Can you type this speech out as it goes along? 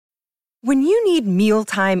When you need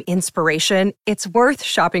mealtime inspiration, it's worth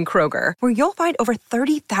shopping Kroger, where you'll find over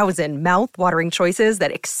 30,000 mouth-watering choices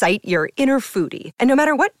that excite your inner foodie. And no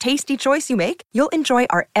matter what tasty choice you make, you'll enjoy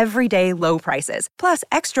our everyday low prices, plus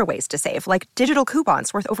extra ways to save, like digital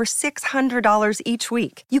coupons worth over $600 each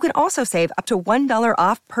week. You can also save up to $1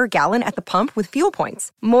 off per gallon at the pump with fuel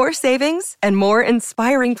points. More savings and more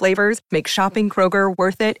inspiring flavors make shopping Kroger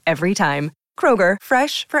worth it every time. Kroger,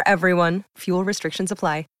 fresh for everyone. Fuel restrictions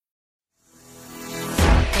apply.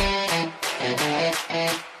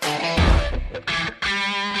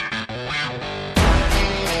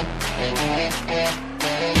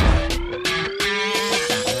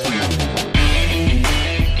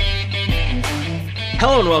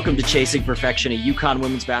 Hello and welcome to Chasing Perfection, a UConn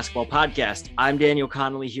women's basketball podcast. I'm Daniel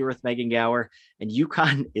Connolly here with Megan Gower, and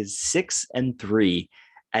UConn is 6-3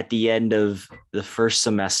 at the end of the first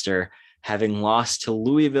semester, having lost to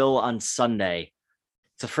Louisville on Sunday.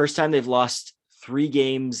 It's the first time they've lost 3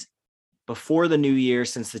 games before the new year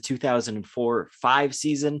since the 2004-05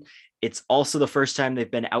 season. It's also the first time they've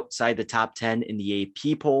been outside the top 10 in the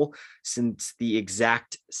AP poll since the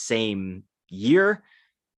exact same year.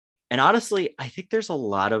 And honestly, I think there's a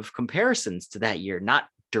lot of comparisons to that year, not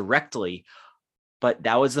directly, but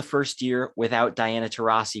that was the first year without Diana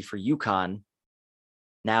Taurasi for UConn.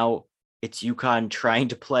 Now it's UConn trying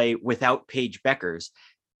to play without Paige Beckers,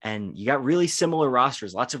 and you got really similar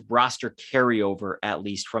rosters, lots of roster carryover, at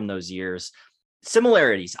least from those years.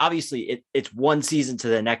 Similarities, obviously it's one season to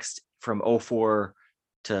the next from 04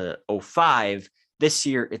 to 05. This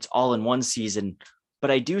year, it's all in one season, but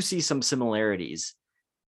I do see some similarities.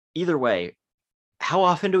 Either way, how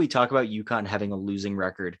often do we talk about UConn having a losing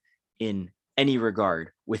record in any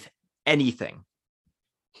regard with anything?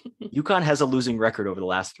 UConn has a losing record over the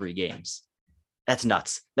last 3 games. That's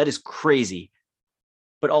nuts. That is crazy.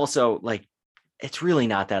 But also, it's really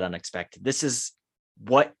not that unexpected. This is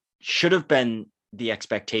what should have been the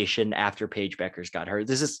expectation after Paige Beckers got hurt.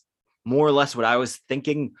 This is more or less what I was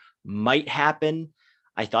thinking might happen.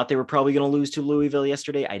 I thought they were probably going to lose to Louisville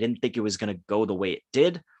yesterday. I didn't think it was going to go the way it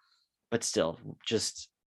did. But still, just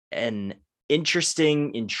an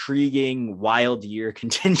interesting, intriguing, wild year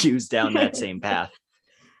continues down that same path.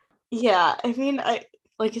 Yeah, I mean,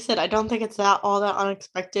 like you said, I don't think it's all that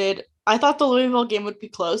unexpected. I thought the Louisville game would be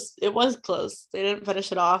close. It was close. They didn't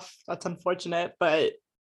finish it off. That's unfortunate, but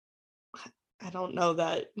I don't know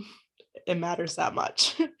that it matters that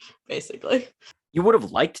much, basically. You would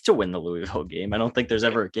have liked to win the Louisville game. I don't think there's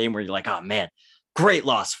ever a game where you're like, oh man, great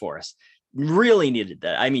loss for us. Really needed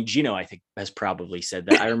that. I mean, Gino, I think, has probably said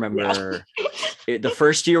that. I remember the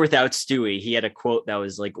first year without Stewie, he had a quote that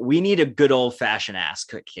was like, we need a good old fashioned ass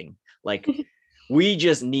kicking. Like, we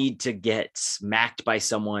just need to get smacked by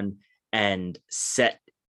someone and set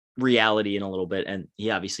reality in a little bit. And he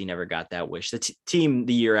obviously never got that wish. The team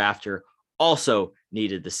the year after also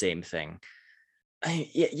needed the same thing.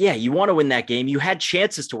 Yeah, you want to win that game. You had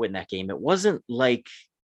chances to win that game. It wasn't like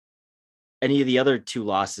any of the other 2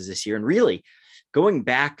 losses this year. And really, going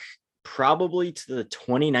back probably to the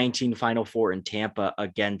 2019 Final Four in Tampa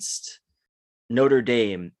against Notre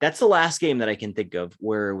Dame, that's the last game that I can think of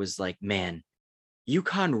where it was like, man,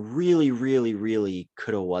 UConn really, really, really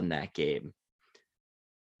could have won that game.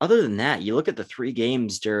 Other than that, you look at the 3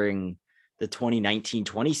 games during the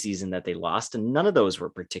 2019-20 season that they lost, and none of those were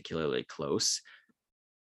particularly close.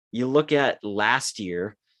 You look at last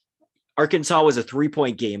year, Arkansas was a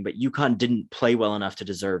 3-point game, but UConn didn't play well enough to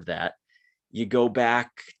deserve that. You go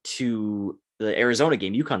back to the Arizona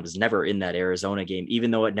game. UConn was never in that Arizona game,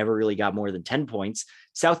 even though it never really got more than 10 points.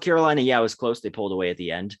 South Carolina, it was close. They pulled away at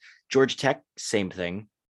the end. Georgia Tech, same thing.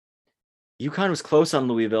 UConn was close on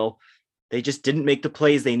Louisville. They just didn't make the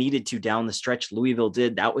plays they needed to down the stretch. Louisville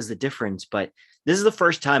did. That was the difference. But this is the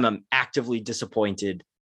first time I'm actively disappointed,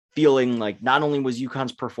 feeling like not only was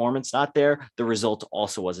UConn's performance not there, the result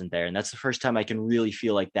also wasn't there. And that's the first time I can really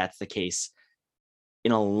feel like that's the case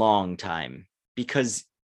in a long time, because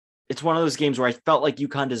it's one of those games where I felt like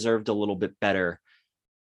UConn deserved a little bit better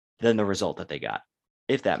than the result that they got,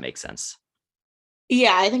 if that makes sense.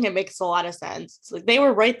 Yeah, I think it makes a lot of sense. It's like they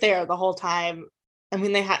were right there the whole time. I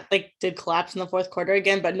mean, they did collapse in the fourth quarter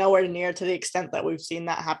again, but nowhere near to the extent that we've seen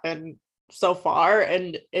that happen so far.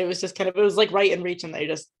 And it was just it was like right in reach, and they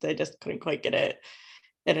just couldn't quite get it.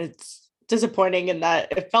 And it's disappointing in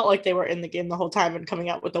that it felt like they were in the game the whole time, and coming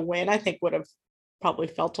out with a win, I think would have probably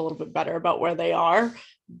felt a little bit better about where they are.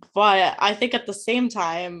 But I think at the same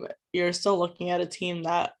time, you're still looking at a team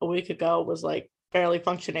that a week ago was like barely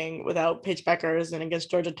functioning without Paige Beckers, and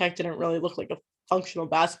against Georgia Tech didn't really look like a functional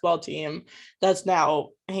basketball team that's now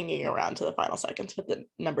hanging around to the final seconds with the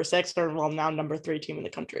number 6 or well now number 3 team in the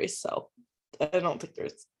country. So I don't think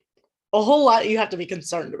there's a whole lot you have to be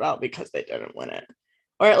concerned about because they didn't win it,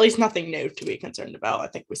 or at least nothing new to be concerned about. I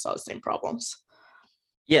think we saw the same problems.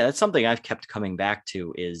 Yeah, that's something I've kept coming back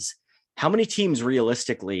to is how many teams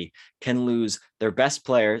realistically can lose their best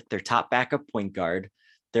player, their top backup point guard,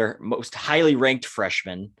 their most highly ranked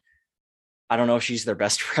freshman. I don't know if she's their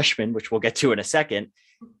best freshman, which we'll get to in a second.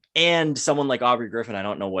 And someone like Aubrey Griffin. I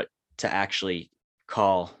don't know what to actually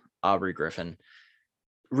call Aubrey Griffin.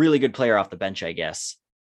 Really good player off the bench, I guess.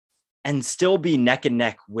 And still be neck and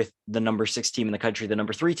neck with the number 6 team in the country, the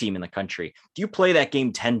number 3 team in the country. If you play that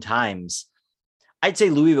game 10 times, I'd say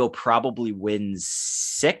Louisville probably wins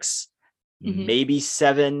 6, maybe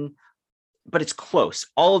 7, but it's close.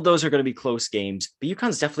 All of those are going to be close games, but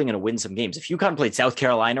UConn's definitely going to win some games. If UConn played South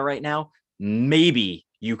Carolina right now, maybe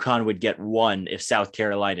UConn would get 1 if South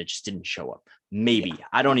Carolina just didn't show up. Maybe. Yeah.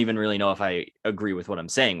 I don't even really know if I agree with what I'm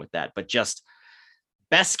saying with that, but just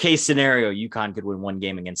best case scenario, UConn could win 1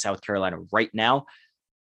 game against South Carolina right now.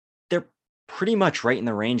 They're pretty much right in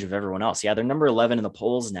the range of everyone else. Yeah, they're number 11 in the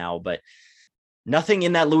polls now, but nothing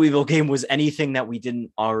in that Louisville game was anything that we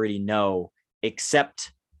didn't already know,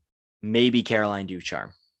 except maybe Caroline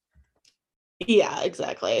Ducharme. Yeah,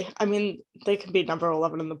 exactly. I mean, they can be number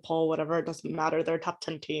 11 in the poll, whatever. It doesn't matter. They're a top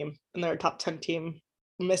 10 team, and they're a top 10 team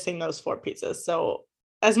missing those 4 pieces. So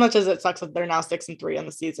as much as it sucks that they're now 6-3 in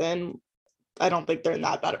the season, I don't think they're in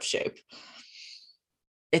that bad of shape.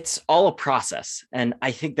 It's all a process. And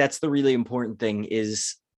I think that's the really important thing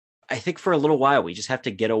is I think for a little while, we just have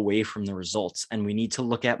to get away from the results and we need to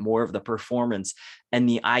look at more of the performance and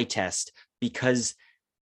the eye test because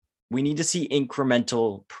we need to see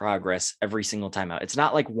incremental progress every single time out. It's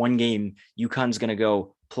not like one game UConn's going to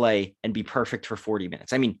go play and be perfect for 40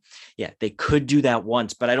 minutes. I mean, yeah, they could do that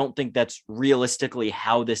once, but I don't think that's realistically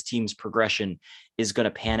how this team's progression is going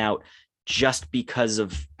to pan out just because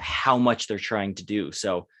of how much they're trying to do.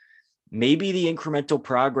 So maybe the incremental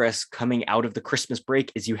progress coming out of the Christmas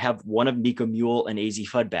break is you have one of Nika Mule and AZ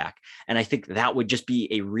Fudd back. And I think that would just be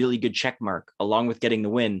a really good check mark along with getting the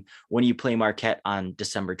win when you play Marquette on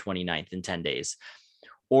December 29th in 10 days.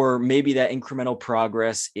 Or maybe that incremental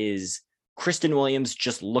progress is Kristen Williams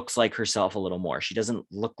just looks like herself a little more. She doesn't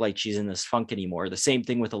look like she's in this funk anymore. The same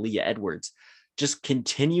thing with Aaliyah Edwards. Just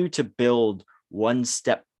continue to build one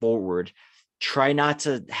step forward. Try not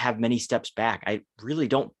to have many steps back. I really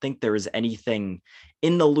don't think there is anything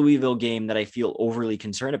in the Louisville game that I feel overly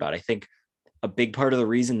concerned about. I think a big part of the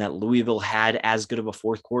reason that Louisville had as good of a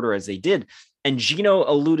fourth quarter as they did, and Gino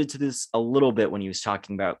alluded to this a little bit when he was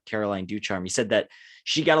talking about Caroline Ducharme. He said that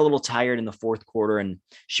she got a little tired in the fourth quarter and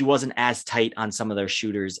she wasn't as tight on some of their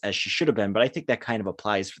shooters as she should have been. But I think that kind of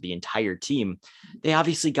applies for the entire team. They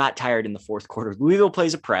obviously got tired in the fourth quarter. Louisville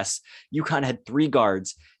plays a press. UConn had 3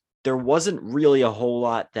 guards. There wasn't really a whole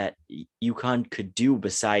lot that UConn could do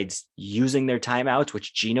besides using their timeouts,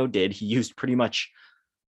 which Gino did. He used pretty much,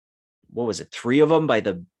 3 of them by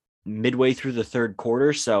the midway through the third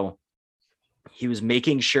quarter. So he was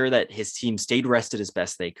making sure that his team stayed rested as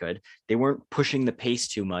best they could. They weren't pushing the pace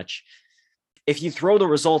too much. If you throw the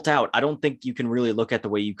result out, I don't think you can really look at the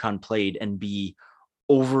way UConn played and be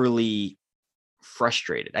overly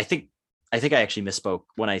frustrated. I think I actually misspoke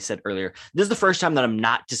when I said earlier, this is the first time that I'm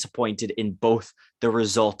not disappointed in both the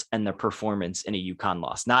result and the performance in a UConn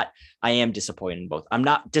loss. I am disappointed in both. I'm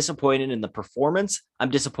not disappointed in the performance.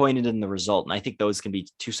 I'm disappointed in the result. And I think those can be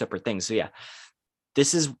 2 separate things. So yeah,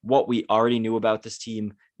 this is what we already knew about this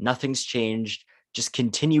team. Nothing's changed. Just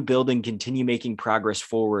continue building, continue making progress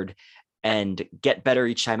forward and get better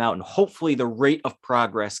each time out. And hopefully the rate of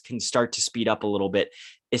progress can start to speed up a little bit,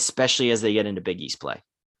 especially as they get into Big East play.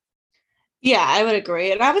 Yeah, I would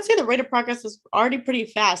agree. And I would say the rate of progress is already pretty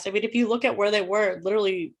fast. I mean, if you look at where they were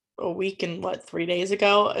literally a week and 3 days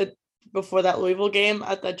ago before that Louisville game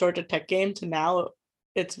at the Georgia Tech game to now,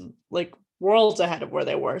 it's like worlds ahead of where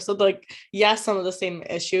they were. So yes, some of the same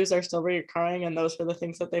issues are still recurring and those are the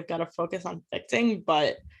things that they've got to focus on fixing,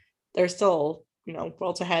 but they're still,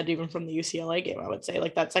 worlds ahead even from the UCLA game. I would say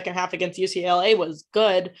that second half against UCLA was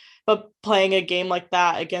good, but playing a game like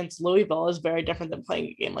that against Louisville is very different than playing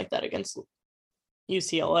a game like that against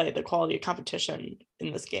UCLA. The quality of competition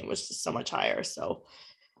in this game was just so much higher. So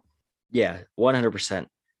yeah, 100%.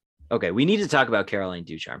 Okay, we need to talk about Caroline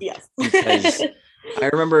Ducharme. Yes. Because I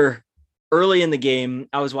remember early in the game,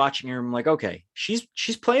 I was watching her. I'm like, okay, she's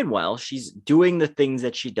playing well. She's doing the things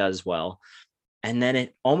that she does well. And then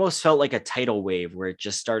it almost felt like a tidal wave where it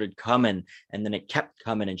just started coming and then it kept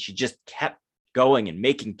coming and she just kept going and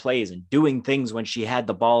making plays and doing things when she had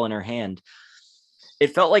the ball in her hand.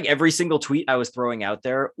 It felt like every single tweet I was throwing out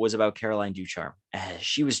there was about Caroline Ducharme.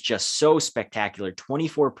 She was just so spectacular.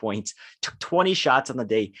 24 points, took 20 shots on the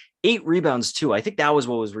day, 8 rebounds too. I think that was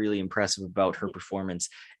what was really impressive about her performance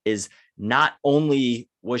is not only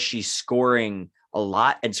was she scoring a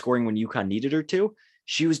lot and scoring when UConn needed her to,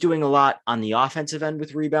 she was doing a lot on the offensive end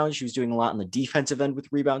with rebounds. She was doing a lot on the defensive end with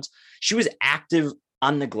rebounds. She was active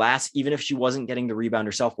on the glass, even if she wasn't getting the rebound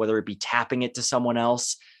herself, whether it be tapping it to someone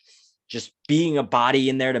else, just being a body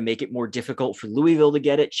in there to make it more difficult for Louisville to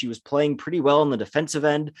get it. She was playing pretty well on the defensive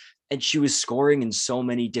end, and she was scoring in so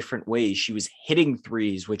many different ways. She was hitting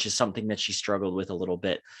threes, which is something that she struggled with a little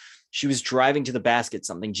bit. She was driving to the basket,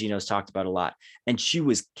 something Gino's talked about a lot, and she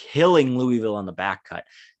was killing Louisville on the back cut.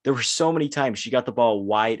 There were so many times she got the ball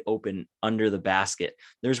wide open under the basket.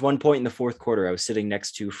 There's one point in the fourth quarter, I was sitting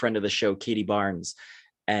next to a friend of the show, Katie Barnes,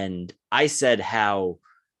 and I said how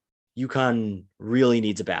UConn really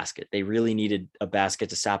needs a basket. They really needed a basket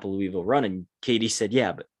to stop a Louisville run. And Katie said,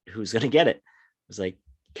 yeah, but who's going to get it? I was like,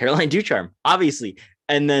 Caroline Ducharme, obviously.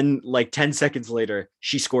 And then like 10 seconds later,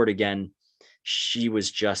 she scored again. She was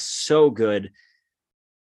just so good,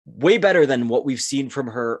 way better than what we've seen from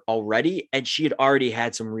her already. And she had already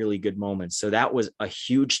had some really good moments. So that was a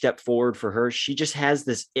huge step forward for her. She just has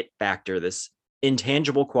this it factor, this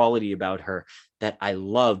intangible quality about her that I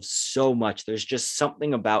love so much. There's just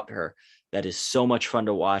something about her that is so much fun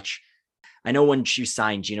to watch. I know when she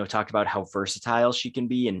signed, Gino talked about how versatile she can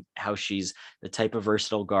be and how she's the type of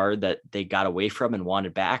versatile guard that they got away from and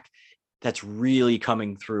wanted back. That's really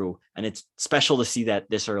coming through. And it's special to see that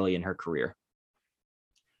this early in her career.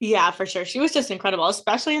 Yeah, for sure. She was just incredible,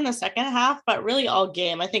 especially in the second half, but really all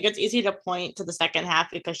game. I think it's easy to point to the second half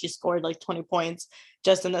because she scored like 20 points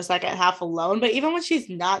just in the second half alone. But even when she's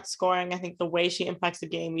not scoring, I think the way she impacts the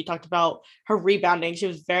game, you talked about her rebounding. She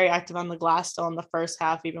was very active on the glass still in the first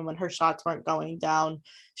half, even when her shots weren't going down.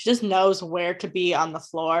 She just knows where to be on the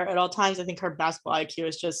floor at all times. I think her basketball IQ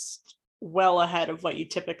is just well ahead of what you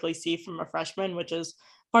typically see from a freshman, which is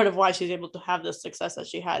part of why she's able to have the success that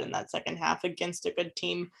she had in that second half against a good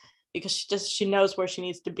team, because she knows where she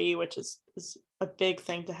needs to be, which is a big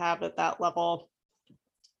thing to have at that level.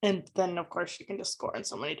 And then of course she can just score in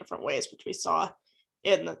so many different ways, which we saw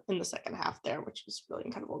in the second half there, which was really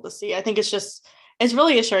incredible to see. I think it's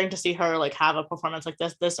really assuring to see her like have a performance like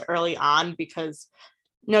this early on, because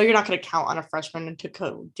no, you're not going to count on a freshman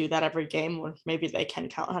to do that every game, or maybe they can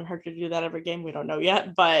count on her to do that every game. We don't know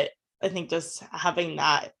yet, but I think just having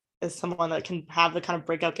that as someone that can have the kind of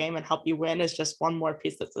breakout game and help you win is just one more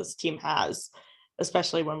piece that this team has,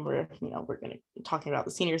 especially when we're going to be talking about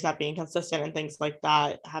the seniors not being consistent and things like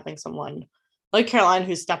that. Having someone like Caroline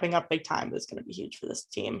who's stepping up big time is going to be huge for this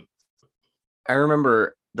team. I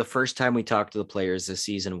remember the first time we talked to the players this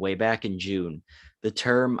season, way back in June, the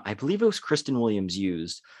term, I believe it was Kristen Williams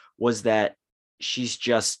used, was that she's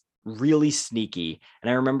just really sneaky. And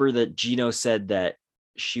I remember that Gino said that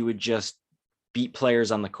she would just beat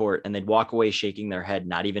players on the court and they'd walk away shaking their head,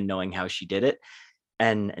 not even knowing how she did it.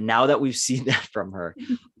 And now that we've seen that from her,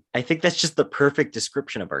 I think that's just the perfect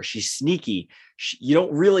description of her. She's sneaky. You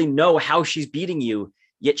don't really know how she's beating you,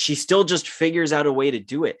 yet she still just figures out a way to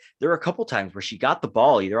do it. There were a couple times where she got the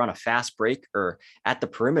ball either on a fast break or at the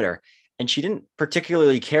perimeter, and she didn't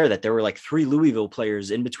particularly care that there were like 3 Louisville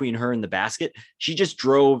players in between her and the basket. She just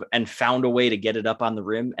drove and found a way to get it up on the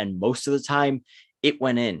rim. And most of the time it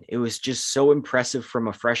went in. It was just so impressive from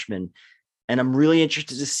a freshman. And I'm really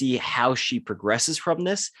interested to see how she progresses from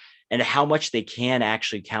this and how much they can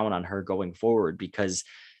actually count on her going forward, because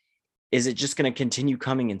is it just going to continue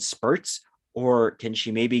coming in spurts, or can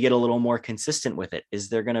she maybe get a little more consistent with it? Is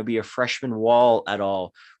there going to be a freshman wall at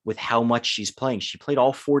all with how much she's playing? She played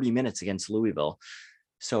all 40 minutes against Louisville.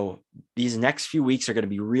 So these next few weeks are going to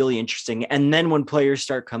be really interesting. And then when players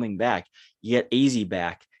start coming back, you get AZ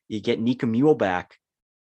back, you get Nika Mule back.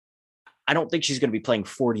 I don't think she's going to be playing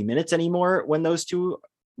 40 minutes anymore when those two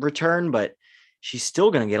return, but she's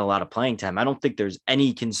still going to get a lot of playing time. I don't think there's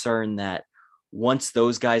any concern that once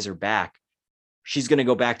those guys are back, she's going to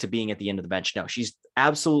go back to being at the end of the bench. No, she's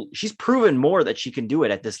proven more that she can do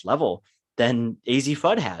it at this level than AZ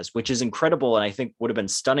Fudd has, which is incredible. And I think would have been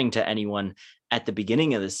stunning to anyone at the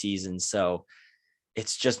beginning of the season. So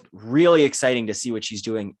it's just really exciting to see what she's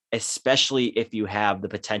doing, especially if you have the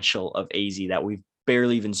potential of AZ that we've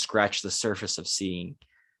barely even scratched the surface of seeing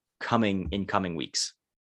coming in coming weeks.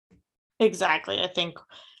 Exactly. I think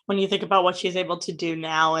when you think about what she's able to do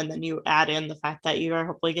now, and then you add in the fact that you are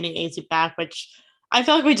hopefully getting AZ back, which I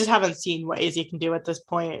feel like we just haven't seen what AZ can do at this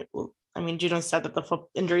point. I mean, Juno said that the foot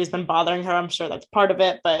injury has been bothering her. I'm sure that's part of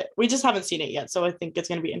it, but we just haven't seen it yet. So I think it's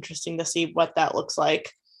going to be interesting to see what that looks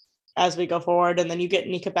like as we go forward. And then you get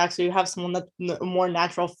Nika back, so you have someone that's a more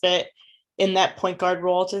natural fit in that point guard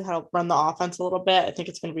role to help run the offense a little bit. I think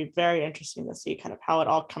it's going to be very interesting to see kind of how it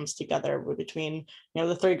all comes together between,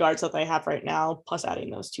 the three guards that they have right now, plus adding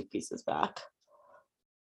those two pieces back.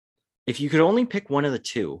 If you could only pick one of the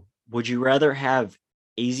two, would you rather have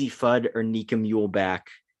AZ Fudd or Nika Mule back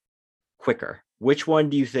quicker? Which one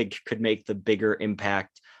do you think could make the bigger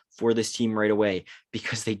impact for this team right away?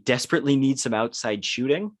 Because they desperately need some outside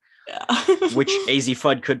shooting, which AZ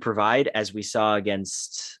Fudd could provide, as we saw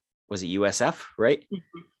against, was it USF, right?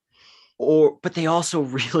 Mm-hmm. But they also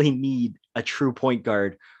really need a true point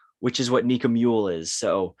guard, which is what Nika Mule is.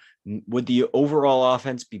 So would the overall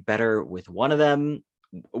offense be better with one of them,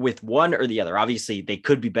 with one or the other? Obviously, they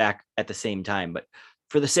could be back at the same time, but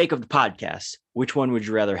for the sake of the podcast, which one would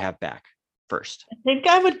you rather have back first? I think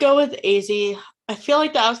I would go with AZ. I feel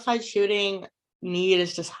like the outside shooting need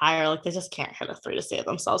is just higher. Like they just can't hit a three to save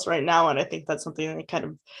themselves right now. And I think that's something they kind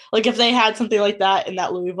of like if they had something like that in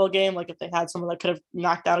that Louisville game, like if they had someone that could have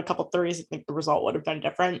knocked out a couple threes, I think the result would have been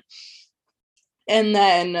different. And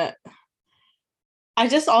then I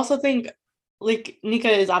just also think like Nika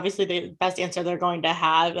is obviously the best answer they're going to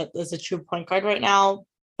have as a true point guard right now.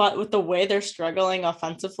 But with the way they're struggling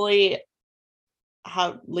offensively,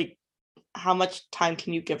 how much time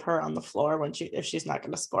can you give her on the floor if she's not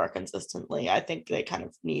going to score consistently? I think they kind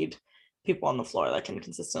of need people on the floor that can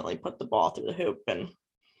consistently put the ball through the hoop. And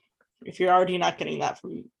if you're already not getting that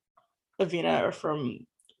from Evina or from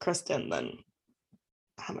Kristen, then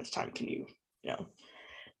how much time can you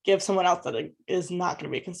give someone else that is not going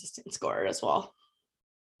to be a consistent scorer as well?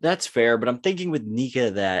 That's fair, but I'm thinking with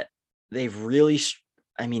Nika that they've really,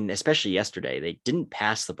 especially yesterday, they didn't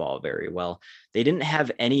pass the ball very well. They didn't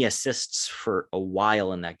have any assists for a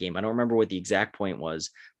while in that game. I don't remember what the exact point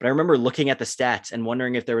was, but I remember looking at the stats and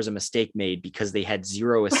wondering if there was a mistake made because they had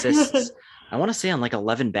 0 assists. I want to say on like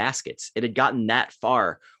 11 baskets. It had gotten that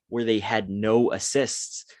far where they had no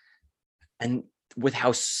assists. And with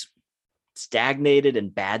how stagnated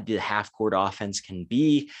and bad the half court offense can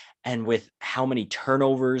be, and with how many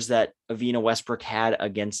turnovers that Evina Westbrook had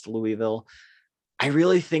against Louisville, I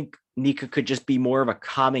really think Nika could just be more of a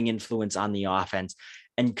calming influence on the offense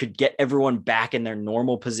and could get everyone back in their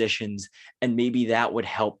normal positions. And maybe that would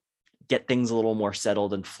help get things a little more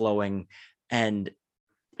settled and flowing. And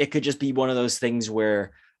it could just be one of those things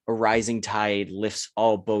where a rising tide lifts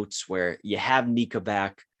all boats, where you have Nika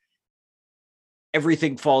back,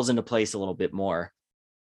 everything falls into place a little bit more.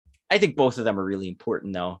 I think both of them are really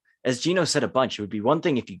important, though. As Gino said a bunch, it would be one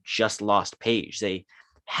thing if you just lost Paige. They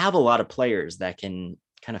have a lot of players that can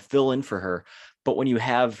kind of fill in for her. But when you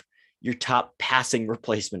have your top passing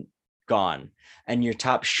replacement gone and your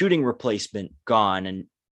top shooting replacement gone and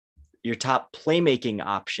your top playmaking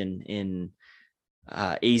option in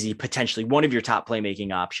AZ, potentially one of your top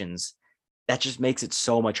playmaking options, that just makes it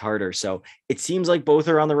so much harder. So it seems like both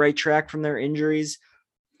are on the right track from their injuries.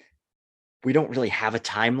 We don't really have a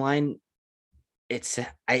timeline.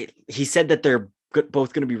 He said that they're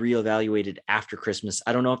both going to be reevaluated after Christmas.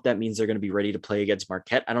 I don't know if that means they're going to be ready to play against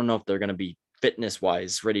Marquette. I don't know if they're going to be fitness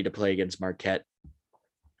wise ready to play against Marquette.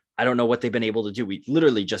 I don't know what they've been able to do. We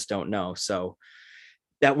literally just don't know. So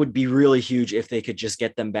that would be really huge if they could just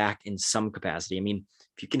get them back in some capacity. I mean,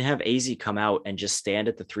 if you can have AZ come out and just stand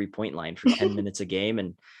at the 3-point line for 10 minutes a game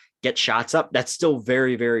and get shots up, that's still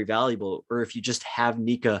very, very valuable. Or if you just have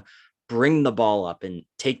Nika bring the ball up and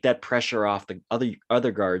take that pressure off the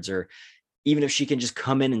other guards, or even if she can just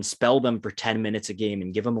come in and spell them for 10 minutes a game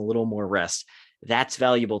and give them a little more rest, that's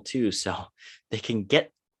valuable too. So they can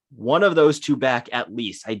get one of those two back, at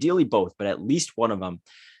least, ideally both, but at least one of them.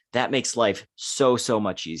 That makes life so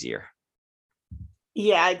much easier.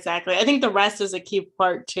 Yeah, exactly. I think the rest is a key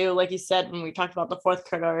part too. Like you said, when we talked about the fourth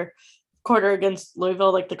quarter against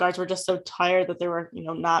Louisville, like the guards were just so tired that they were,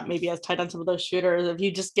 not maybe as tight on some of those shooters. If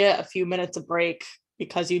you just get a few minutes of break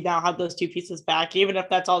because you now have those two pieces back, even if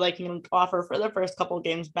that's all they can offer for the first couple of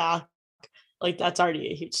games back, like that's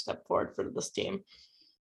already a huge step forward for this team.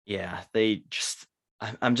 Yeah,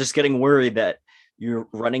 I'm just getting worried that you're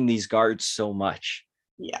running these guards so much.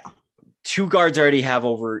 Yeah. 2 guards already have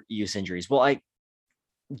overuse injuries. Well,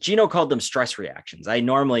 Gino called them stress reactions. I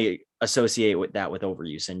normally associate with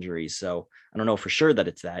overuse injuries. So I don't know for sure that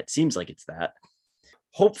it's that. It seems like it's that.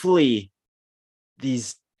 Hopefully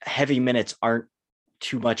these heavy minutes aren't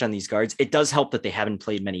too much on these guards. It does help that they haven't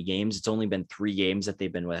played many games. It's only been 3 games that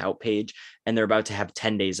they've been without Paige, and they're about to have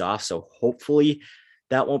 10 days off. So hopefully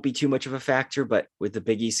that won't be too much of a factor, but with the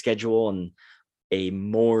Big East schedule and a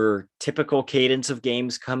more typical cadence of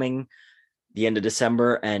games coming the end of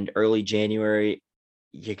December and early January,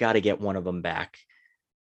 you got to get one of them back.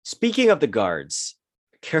 Speaking of the guards,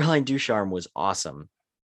 Caroline Ducharme was awesome.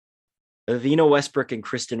 Avina Westbrook and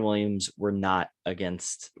Kristen Williams were not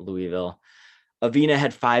against Louisville. Avina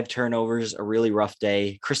had 5 turnovers, a really rough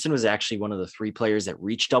day. Kristen was actually one of the 3 players that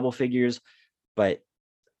reached double figures. But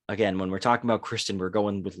again, when we're talking about Kristen, we're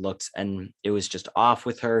going with looks, and it was just off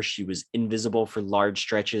with her. She was invisible for large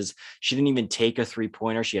stretches. She didn't even take a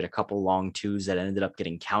 3-pointer. She had a couple long 2s that ended up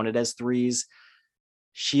getting counted as 3s.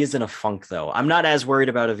 She is in a funk, though. I'm not as worried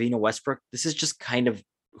about Avina Westbrook. This is just kind of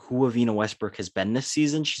who Avina Westbrook has been this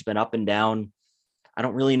season. She's been up and down. I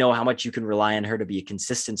don't really know how much you can rely on her to be a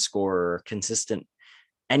consistent scorer or consistent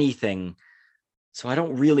anything. So I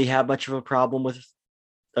don't really have much of a problem with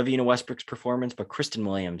Avina Westbrook's performance, but Kristen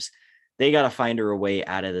Williams, they got to find her a way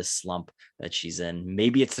out of this slump that she's in.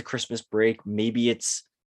 Maybe it's the Christmas break. Maybe it's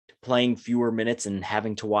playing fewer minutes and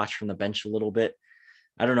having to watch from the bench a little bit.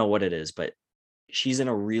 I don't know what it is, but she's in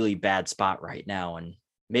a really bad spot right now. And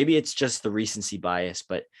maybe it's just the recency bias,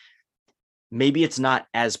 but maybe it's not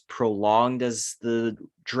as prolonged as the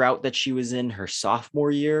drought that she was in her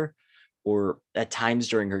sophomore year or at times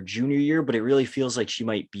during her junior year, but it really feels like she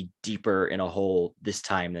might be deeper in a hole this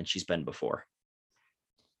time than she's been before.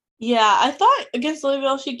 Yeah, I thought against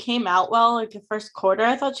Louisville she came out well. Like the first quarter,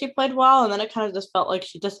 I thought she played well, and then it kind of just felt like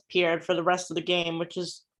she disappeared for the rest of the game, which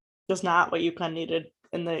is just not what UConn needed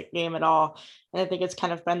in the game at all. And I think it's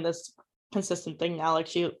kind of been this consistent thing now. Like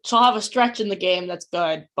she'll have a stretch in the game that's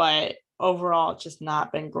good, but overall it's just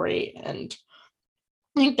not been great. And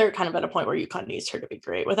I think they're kind of at a point where UConn needs her to be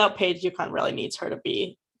great. Without Paige, UConn really needs her to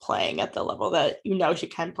be playing at the level that she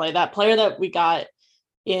can play. That player that we got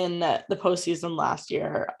in the postseason last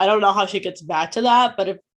year, I don't know how she gets back to that, but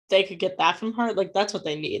if they could get that from her, like that's what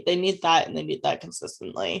they need. They need that, and they need that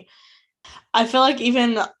consistently. I feel like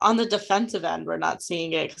even on the defensive end, we're not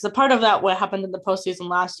seeing it, because a part of that, what happened in the postseason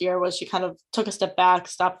last year, was she kind of took a step back,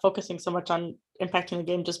 stopped focusing so much on impacting the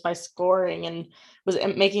game just by scoring, and was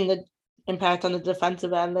making the impact on the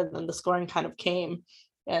defensive end, and then the scoring kind of came.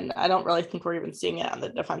 And I don't really think we're even seeing it on the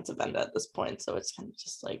defensive end at this point. So it's kind of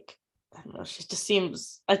just like, I don't know, she just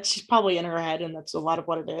seems, she's probably in her head, and that's a lot of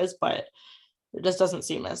what it is, but it just doesn't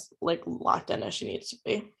seem as like locked in as she needs to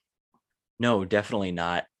be. No, definitely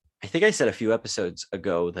not. I think I said a few episodes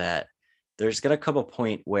ago that there's going to come a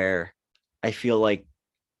point where I feel like,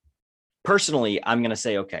 personally, I'm going to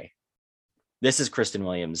say, okay, this is Kristen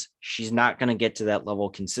Williams. She's not going to get to that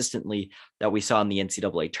level consistently that we saw in the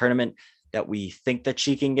NCAA tournament that we think that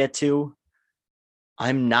she can get to.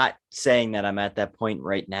 I'm not saying that I'm at that point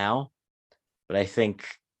right now, but I think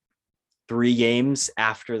 3 games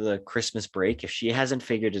after the Christmas break, if she hasn't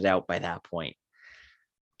figured it out by that point,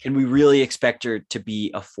 can we really expect her to be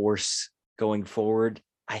a force going forward?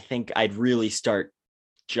 I think I'd really start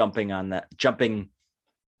jumping, not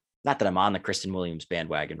that I'm on the Kristen Williams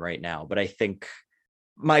bandwagon right now, but I think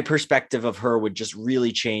my perspective of her would just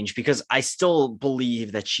really change, because I still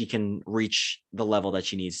believe that she can reach the level that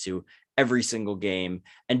she needs to every single game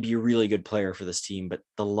and be a really good player for this team. But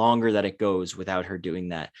the longer that it goes without her doing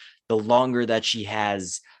that, the longer that she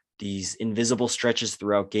has these invisible stretches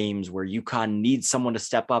throughout games where UConn needs someone to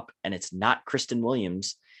step up and it's not Kristen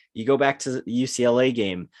Williams. You go back to the UCLA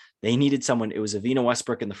game, they needed someone. It was Avina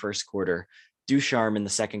Westbrook in the first quarter, Ducharme in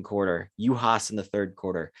the second quarter, Juhas in the third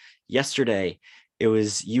quarter. Yesterday, it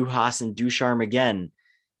was Juhas and Ducharme again.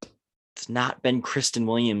 It's not been Kristen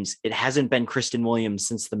Williams. It hasn't been Kristen Williams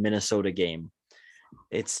since the Minnesota game.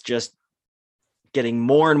 It's just getting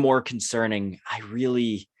more and more concerning. I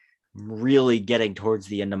really getting towards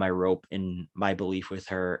the end of my rope in my belief with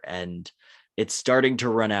her, and it's starting to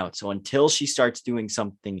run out. So until she starts doing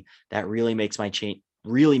something that really makes me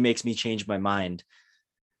change my mind,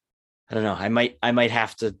 I don't know. I might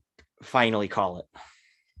have to finally call it.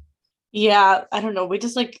 Yeah, I don't know. We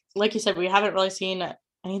just like you said, we haven't really seen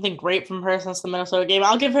anything great from her since the Minnesota game.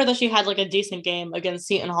 I'll give her that she had like a decent game against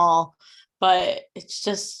Seton Hall, but it's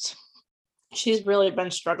just, she's really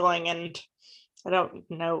been struggling, and I don't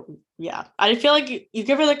know. Yeah, I feel like you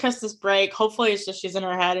give her the Christmas break. Hopefully it's just she's in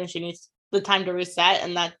her head and she needs the time to reset,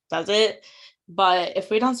 and that does it. But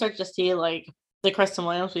if we don't start to see like the Kristen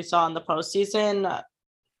Williams we saw in the postseason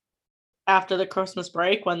after the Christmas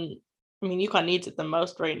break, when UConn needs it the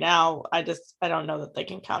most right now, I don't know that they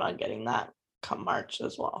can count on getting that come March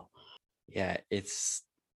as well. Yeah, it's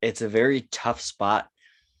a very tough spot.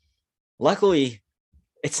 Luckily,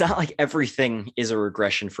 it's not like everything is a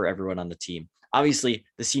regression for everyone on the team. Obviously,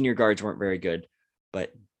 the senior guards weren't very good,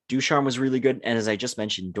 but Ducharme was really good. And as I just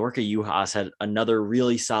mentioned, Dorka Juhas had another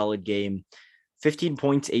really solid game, 15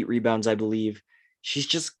 points, 8 rebounds, I believe. She's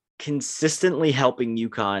just consistently helping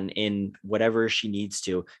UConn in whatever she needs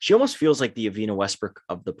to. She almost feels like the Avina Westbrook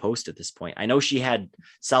of the post at this point. I know she had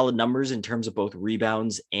solid numbers in terms of both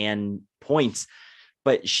rebounds and points,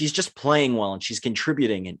 but she's just playing well and she's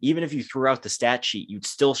contributing. And even if you threw out the stat sheet, you'd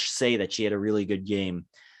still say that she had a really good game.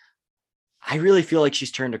 I really feel like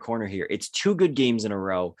she's turned a corner here. It's 2 good games in a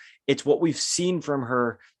row. It's what we've seen from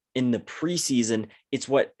her in the preseason. It's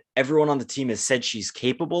what everyone on the team has said she's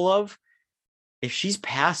capable of. If she's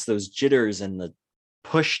past those jitters and the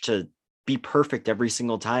push to be perfect every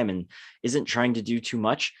single time and isn't trying to do too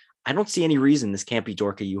much, I don't see any reason this can't be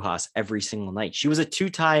Dorka Juhas every single night. She was a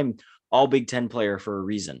 2-time All Big Ten player for a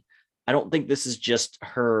reason. I don't think this is just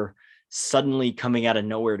her suddenly coming out of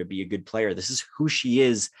nowhere to be a good player. This is who she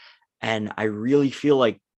is. And I really feel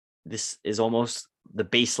like this is almost the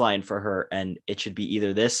baseline for her. And it should be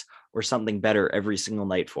either this or something better every single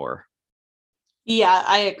night for her. Yeah,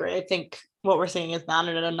 I agree. I think what we're seeing is not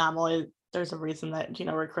an anomaly. There's a reason that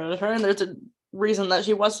Gino recruited her, and there's a reason that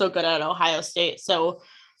she was so good at Ohio State. So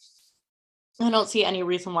I don't see any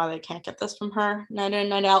reason why they can't get this from her night in,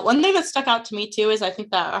 night out. One thing that stuck out to me too is I think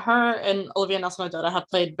that her and Olivia Nelson-Ododa have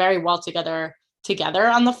played very well together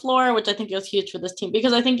on the floor, which I think is huge for this team,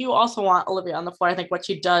 because I think you also want Olivia on the floor. I think what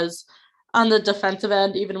she does on the defensive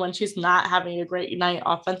end, even when she's not having a great night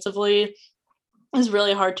offensively, is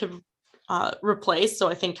really hard to replace. So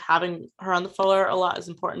I think having her on the floor a lot is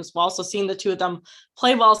important as well. So seeing the two of them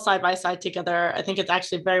play well side by side together, I think it's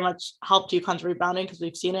actually very much helped UConn's rebounding, because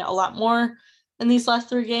we've seen it a lot more in these last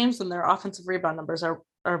 3 games, and their offensive rebound numbers are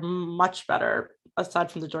much better, aside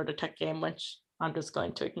from the Georgia Tech game, which I'm just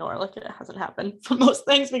going to ignore like it hasn't happened for most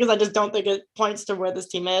things, because I just don't think it points to where this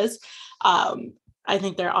team is. I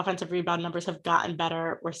think their offensive rebound numbers have gotten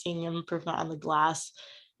better. We're seeing improvement on the glass.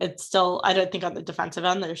 It's still, I don't think on the defensive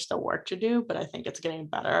end, there's still work to do, but I think it's getting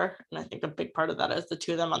better. And I think a big part of that is the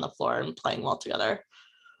two of them on the floor and playing well together.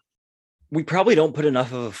 We probably don't put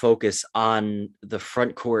enough of a focus on the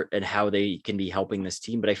front court and how they can be helping this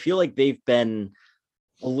team, but I feel like they've been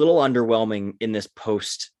a little underwhelming in this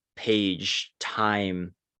post Page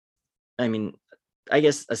time. I mean, I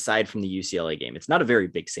guess aside from the UCLA game, it's not a very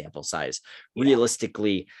big sample size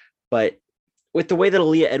realistically, but with the way that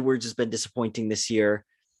Aaliyah Edwards has been disappointing this year,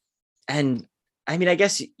 and I mean, I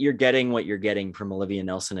guess you're getting what you're getting from Olivia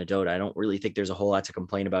Nelson-Ododa. I don't really think there's a whole lot to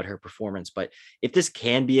complain about her performance, but if this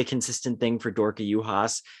can be a consistent thing for Dorka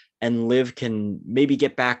Juhas and Liv can maybe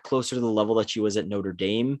get back closer to the level that she was at Notre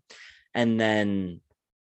Dame, and then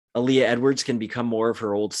Aaliyah Edwards can become more of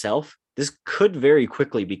her old self, this could very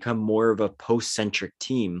quickly become more of a post-centric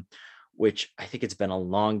team, which I think it's been a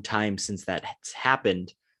long time since that has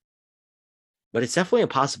happened, but it's definitely a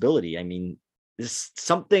possibility. I mean,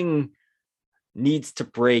 something needs to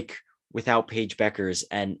break without Paige Beckers.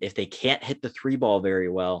 And if they can't hit the 3 ball very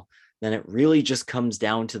well, then it really just comes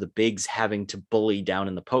down to the bigs having to bully down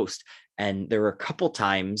in the post. And there were a couple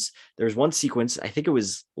times, there was one sequence, I think it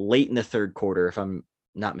was late in the 3rd quarter, if I'm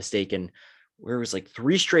not mistaken, where it was like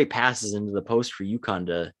 3 straight passes into the post for UConn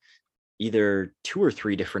to either 2 or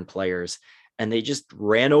 3 different players. And they just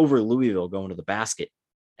ran over Louisville going to the basket,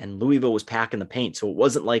 and Louisville was packing the paint. So it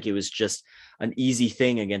wasn't like it was just an easy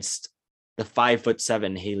thing against the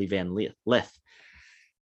 5'7" Haley Van Lith.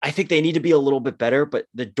 I think they need to be a little bit better, but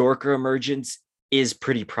the Dorka emergence is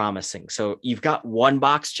pretty promising. So you've got 1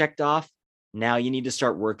 box checked off. Now you need to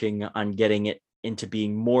start working on getting it into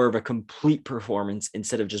being more of a complete performance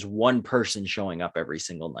instead of just one person showing up every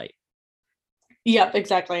single night. Yep,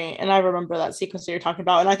 exactly. And I remember that sequence that you're talking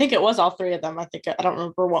about. And I think it was all 3 of them. I don't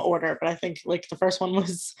remember what order, but I think like the first one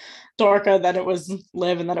was Dorka, then it was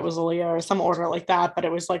Liv, and then it was Aaliyah, or some order like that. But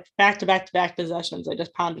it was like back to back to back possessions. They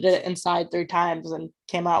just pounded it inside 3 times and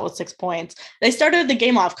came out with 6 points. They started the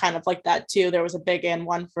game off kind of like that too. There was a big and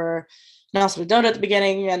one for Nelson-Ododa at the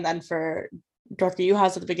beginning, and then for Dorka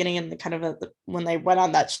Juhas at the beginning, and kind of when they went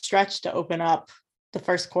on that stretch to open up the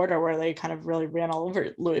first quarter where they kind of really ran all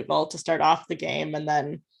over Louisville to start off the game. And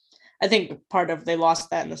then I think they lost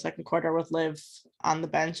that in the second quarter with Liv on the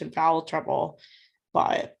bench and foul trouble,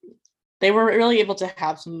 but they were really able to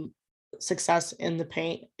have some success in the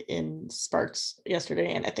paint in spurts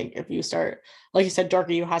yesterday. And I think if you start, like you said,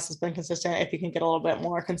 Dorka Juhas has been consistent. If you can get a little bit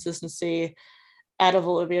more consistency out of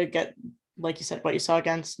Olivia, get, like you said, what you saw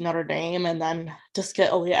against Notre Dame, and then just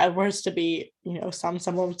get Aaliyah Edwards to be, some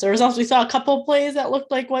semblance of results. We saw a couple of plays that looked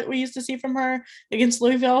like what we used to see from her against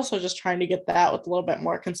Louisville. So just trying to get that with a little bit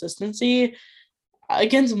more consistency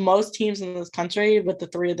against most teams in this country, with the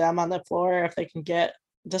 3 of them on the floor. If they can get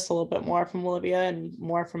just a little bit more from Olivia and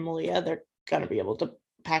more from Aaliyah, they're going to be able to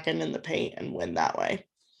pack in the paint and win that way.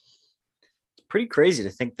 pretty crazy to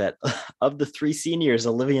think that of the three seniors,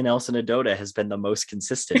 Olivia Nelson-Ododa has been the most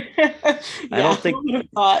consistent. I don't think,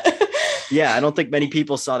 I don't think many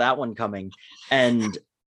people saw that one coming. And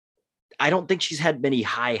I don't think she's had many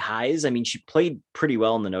high highs. I mean, she played pretty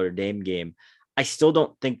well in the Notre Dame game. I still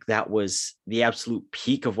don't think that was the absolute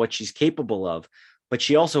peak of what she's capable of, but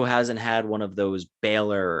she also hasn't had one of those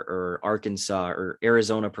Baylor or Arkansas or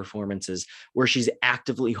Arizona performances where she's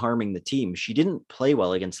actively harming the team. She didn't play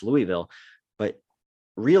well against Louisville, but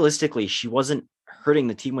realistically, she wasn't hurting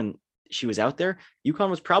the team when she was out there. UConn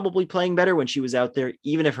was probably playing better when she was out there,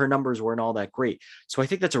 even if her numbers weren't all that great. So I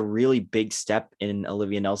think that's a really big step in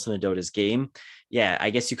Olivia Nelson-Ododa's game. Yeah, I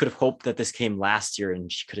guess you could have hoped that this came last year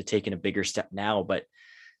and she could have taken a bigger step now, but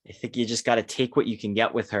I think you just got to take what you can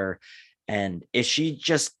get with her. And if she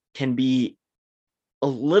just can be a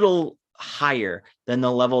little higher than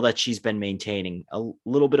the level that she's been maintaining, a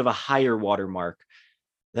little bit of a higher watermark,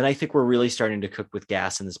 then I think we're really starting to cook with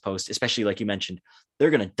gas in this post, especially like you mentioned, they're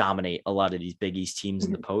going to dominate a lot of these Big East teams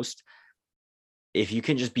in the post. If you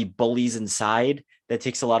can just be bullies inside, that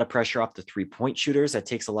takes a lot of pressure off the 3-point shooters. That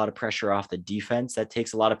takes a lot of pressure off the defense. That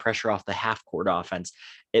takes a lot of pressure off the half court offense.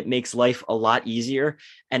 It makes life a lot easier.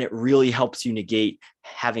 And it really helps you negate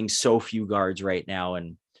having so few guards right now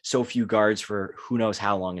and so few guards for who knows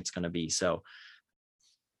how long it's going to be. So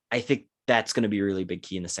I think that's going to be a really big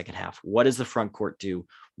key in the second half. What does the front court do?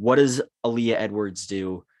 What does Aaliyah Edwards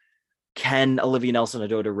do? Can Olivia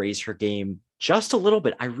Nelson-Ododa raise her game just a little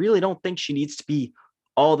bit? I really don't think she needs to be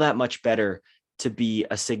all that much better to be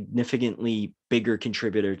a significantly bigger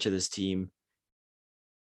contributor to this team.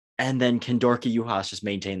 And then can Dorka Juhas just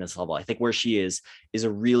maintain this level? I think where she is a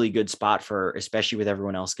really good spot for her, especially with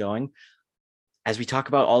everyone else going. As we talk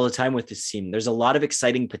about all the time with this team, there's a lot of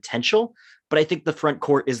exciting potential, but I think the front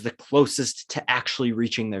court is the closest to actually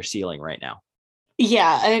reaching their ceiling right now.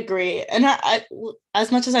 Yeah, I agree. And I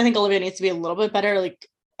as much as I think Olivia needs to be a little bit better, like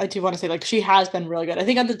I do want to say, like, she has been really good. I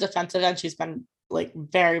think on the defensive end, she's been like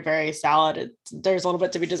very, very solid. There's a little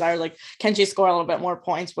bit to be desired. Like, can she score a little bit more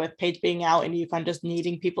points with Paige being out and UConn just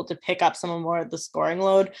needing people to pick up some more of the scoring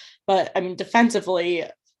load? But I mean, defensively,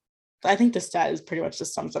 I think the stat is pretty much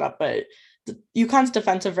just sums it up. But UConn's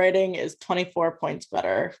defensive rating is 24 points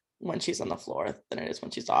better when she's on the floor than it is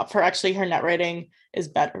when she's off. Her net rating is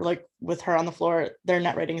better. Like with her on the floor, their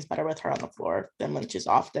net rating is better with her on the floor than when she's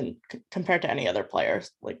off, than compared to any other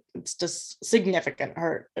players. Like, it's just significant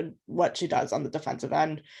what she does on the defensive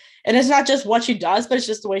end. And it's not just what she does, but it's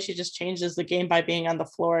just the way she just changes the game by being on the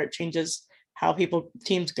floor. It changes how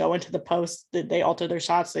teams go into the post. They alter their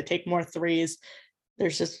shots. They take more threes.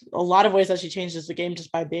 There's just a lot of ways that she changes the game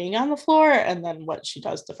just by being on the floor. And then what she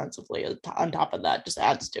does defensively on top of that just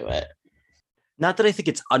adds to it. Not that I think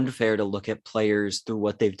it's unfair to look at players through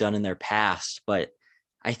what they've done in their past, but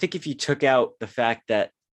I think if you took out the fact that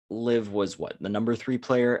Liv was the number 3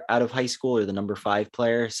 player out of high school or the number 5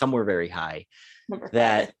 player, somewhere very high,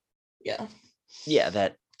 that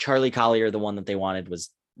Charlie Collier, the one that they wanted, was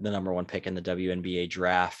the number 1 pick in the WNBA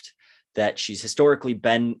draft, that she's historically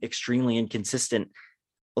been extremely inconsistent.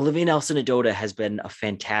 Olivia Nelson-Ododa has been a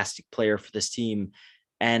fantastic player for this team.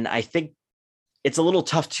 And I think it's a little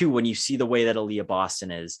tough too when you see the way that Aaliyah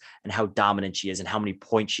Boston is and how dominant she is and how many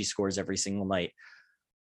points she scores every single night.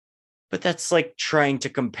 But that's like trying to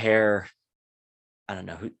compare, I don't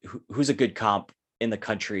know, who's a good comp in the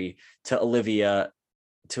country to Aaliyah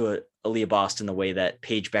Boston the way that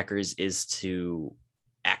Paige Beckers is to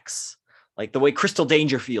X. Like the way Crystal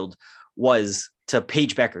Dangerfield was to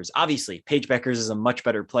Paige Beckers. Obviously, Paige Beckers is a much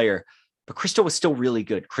better player, but Crystal was still really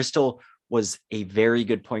good. Crystal was a very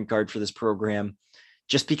good point guard for this program.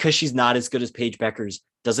 Just because she's not as good as Paige Beckers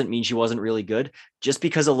doesn't mean she wasn't really good. Just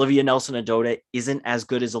because Olivia Nelson-Ododa isn't as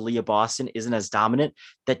good as Aaliyah Boston, isn't as dominant,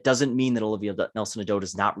 that doesn't mean that Olivia Nelson-Ododa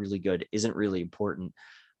is not really good, isn't really important.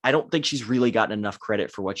 I don't think she's really gotten enough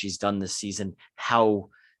credit for what she's done this season, how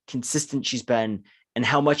consistent she's been, and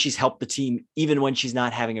how much she's helped the team, even when she's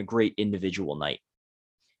not having a great individual night.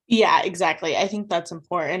 Yeah, exactly. I think that's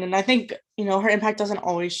important. And I think, her impact doesn't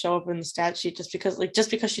always show up in the stat sheet just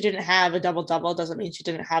because she didn't have a double-double doesn't mean she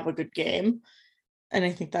didn't have a good game. And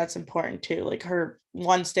I think that's important too. Like her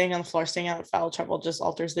staying on the floor, staying out of foul trouble just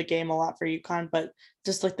alters the game a lot for UConn. But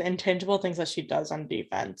just like the intangible things that she does on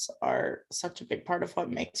defense are such a big part of what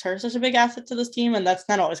makes her such a big asset to this team. And that's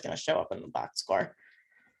not always going to show up in the box score.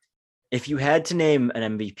 If you had to name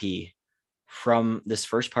an MVP from this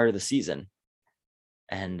first part of the season,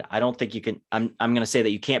 and I don't think you can, I'm going to say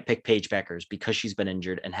that you can't pick Paige Beckers because she's been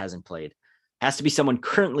injured and hasn't played. It has to be someone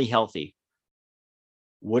currently healthy.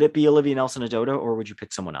 Would it be Olivia Nelson-Ododa or would you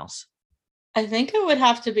pick someone else? I think it would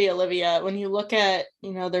have to be Olivia. When you look at,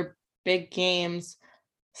 their big games.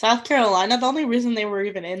 South Carolina, the only reason they were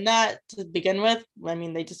even in that to begin with, I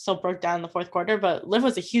mean, they just still broke down in the fourth quarter, but Liv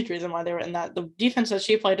was a huge reason why they were in that. The defense that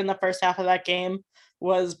she played in the first half of that game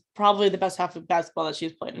was probably the best half of basketball that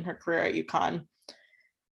she's played in her career at UConn.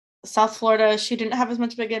 South Florida, she didn't have as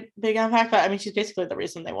much big impact, but I mean, she's basically the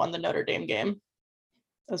reason they won the Notre Dame game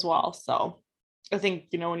as well. So I think,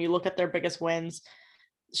 when you look at their biggest wins,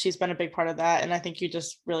 she's been a big part of that. And I think you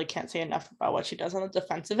just really can't say enough about what she does on the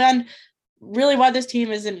defensive end. Really, why this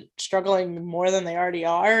team isn't struggling more than they already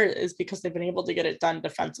are is because they've been able to get it done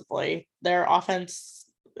defensively. Their offense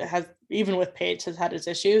has, even with Paige, has had its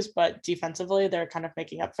issues, but defensively, they're kind of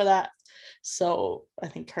making up for that. So I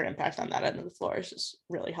think her impact on that end of the floor is just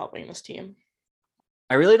really helping this team.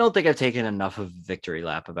 I really don't think I've taken enough of victory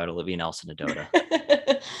lap about Olivia Nelson-Ododa.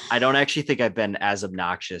 I don't actually think I've been as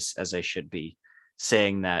obnoxious as I should be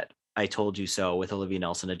saying that I told you so with Olivia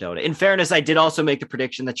Nelson-Ododa. In fairness, I did also make the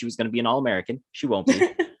prediction that she was going to be an All-American. She won't be.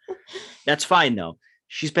 That's fine, though.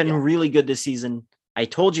 She's been really good this season. I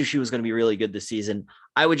told you she was going to be really good this season.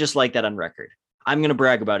 I would just like that on record. I'm going to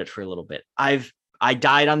brag about it for a little bit. I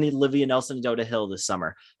died on the Olivia Nelson-Ododa hill this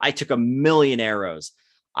summer. I took 1,000,000 arrows.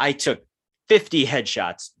 I took 50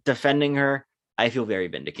 headshots defending her. I feel very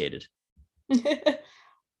vindicated.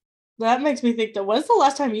 That makes me think that when's the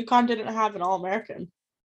last time UConn didn't have an All-American?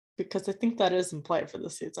 Because I think that is in play for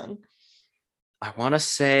this season. I want to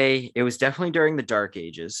say it was definitely during the dark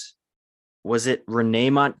ages. Was it Renee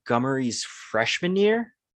Montgomery's freshman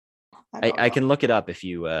year? I can look it up if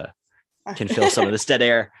you can fill some of this dead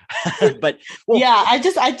air. But yeah, I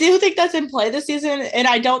do think that's in play this season. And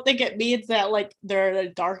I don't think it means that like they're in a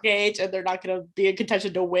dark age and they're not going to be in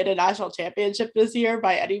contention to win a national championship this year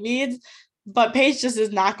by any means. But Paige just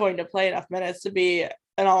is not going to play enough minutes to be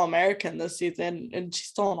an All-American this season, and she's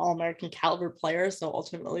still an All-American caliber player, so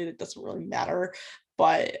ultimately it doesn't really matter.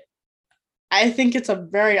 But I think it's a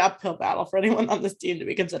very uphill battle for anyone on this team to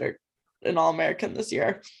be considered an All-American this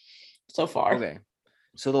year so far. Okay.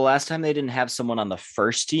 So the last time they didn't have someone on the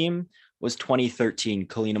first team was 2013.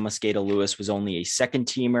 Kalina Mosqueda-Lewis was only a second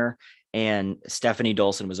teamer, and Stephanie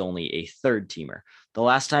Dolson was only a third teamer. The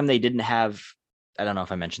last time they didn't have, I don't know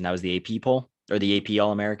if I mentioned that was the AP poll or the AP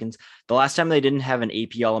All-Americans. The last time they didn't have an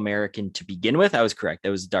AP All-American to begin with, I was correct.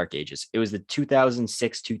 That was Dark Ages. It was the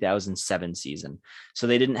 2006-2007 season. So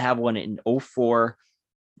they didn't have one in 04.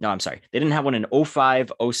 No, I'm sorry. They didn't have one in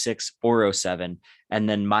 05, 06, or 07. And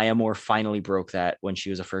then Maya Moore finally broke that when she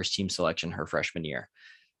was a first team selection her freshman year.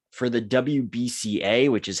 For the WBCA,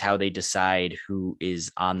 which is how they decide who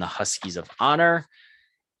is on the Huskies of Honor,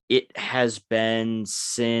 it has been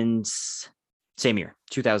since same year,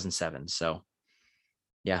 2007. So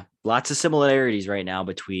yeah, lots of similarities right now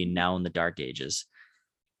between now and the Dark Ages.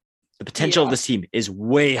 The potential of this team is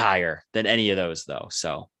way higher than any of those, though.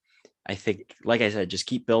 So I think, like I said, just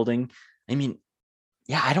keep building. I mean,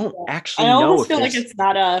 yeah, I don't actually know. I almost feel like it's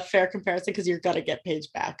not a fair comparison because you're going to get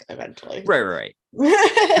Paige back eventually. Right.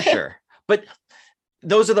 For sure. But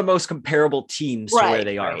those are the most comparable teams to where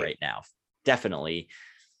they are right now. Definitely.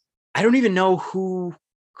 I don't even know who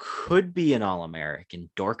could be an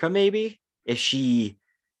All-American. Dorka, maybe? If she's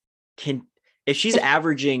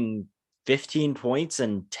averaging 15 points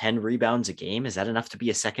and 10 rebounds a game, is that enough to be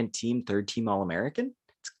a second team, third team All-American?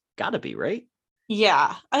 It's gotta be, right?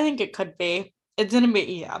 Yeah, I think it could be. It's gonna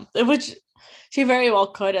be, which she very well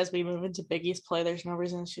could as we move into Big East play. There's no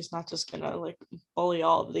reason she's not just gonna like bully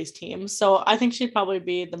all of these teams. So I think she'd probably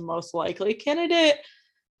be the most likely candidate.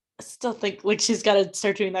 I still think like she's got to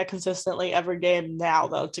start doing that consistently every game now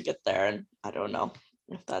though to get there, and I don't know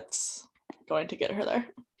if that's going to get her there.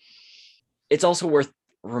 It's also worth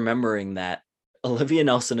remembering that Olivia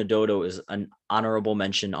Nelson-Ododa is an honorable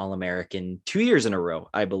mention All-American 2 years in a row,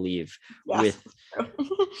 I believe. Yes. With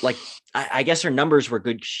like, I guess her numbers were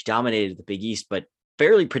good. She dominated the Big East, but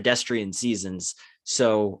fairly pedestrian seasons.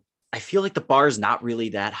 So I feel like the bar is not really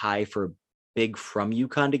that high for big from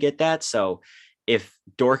UConn to get that. So if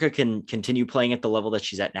Dorka can continue playing at the level that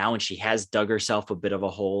she's at now, and she has dug herself a bit of a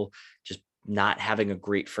hole, just not having a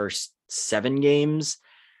great first 7 games,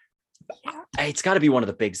 it's got to be one of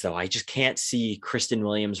the bigs, though. I just can't see Kristen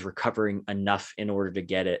Williams recovering enough in order to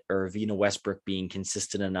get it, or Vina Westbrook being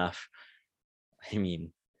consistent enough. I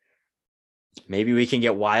mean, maybe we can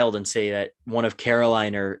get wild and say that one of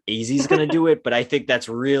Caroline or AZ is going to do it, but I think that's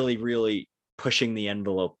really, really pushing the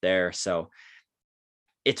envelope there. So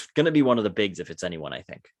it's going to be one of the bigs if it's anyone, I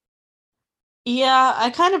think. Yeah,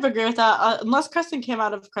 I kind of agree with that. Unless Kristen came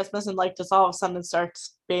out of Christmas and like just all of a sudden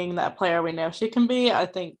starts being that player we know she can be, I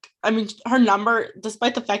mean, her number,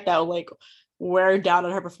 despite the fact that like wear down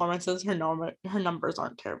on her performances. Her numbers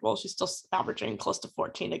aren't terrible. She's still averaging close to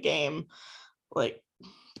 14 a game. Like,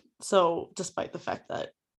 so despite the fact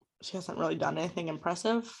that she hasn't really done anything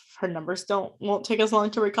impressive, her numbers won't take as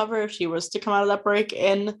long to recover. If she was to come out of that break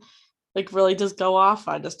and like really just go off,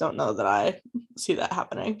 I just don't know that I see that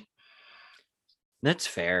happening. That's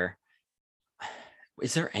fair.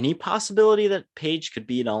 Is there any possibility that Paige could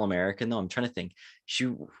be an All-American though? I'm trying to think.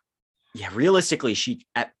 Realistically, she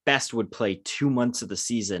at best would play 2 months of the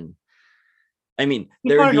season. I mean,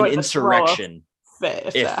 there would be an insurrection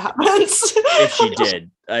if that happens. If she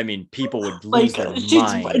did. I mean, people would lose their minds.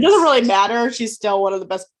 It doesn't really matter. She's still one of the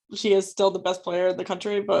best. She is still the best player in the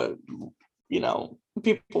country, but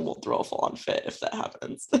people will throw a full-on fit if that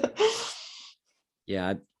happens.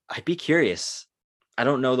 Yeah, I'd be curious. I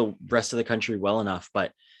don't know the rest of the country well enough,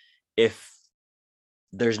 but if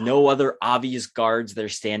there's no other obvious guards that are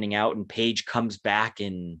standing out and Paige comes back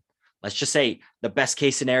in, let's just say the best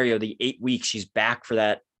case scenario, the 8 weeks, she's back for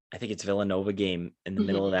that, I think it's Villanova game in the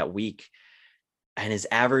middle of that week, and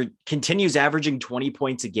continues averaging 20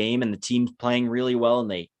 points a game, and the team's playing really well,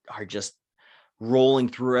 and they are just rolling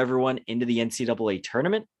through everyone into the NCAA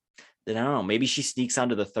tournament, then I don't know, maybe she sneaks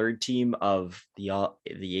onto the third team of the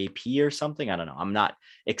AP or something. I don't know. I'm not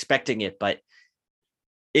expecting it, but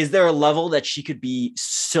is there a level that she could be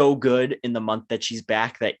so good in the month that she's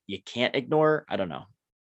back that you can't ignore? I don't know.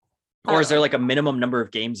 Or is there like a minimum number of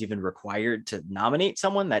games even required to nominate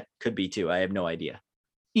someone? That could be too. I have no idea.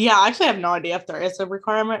 Yeah, I actually have no idea if there is a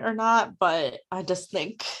requirement or not, but I don't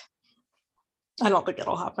think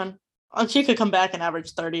it'll happen. She could come back and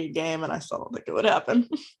average 30 a game, and I still don't think it would happen.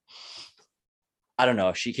 I don't know.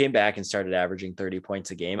 If she came back and started averaging 30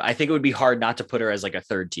 points a game, I think it would be hard not to put her as like a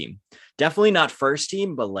third team. Definitely not first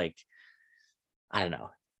team, but like, I don't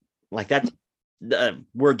know. Like that,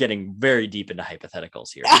 we're getting very deep into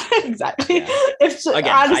hypotheticals here. Exactly. Yeah. If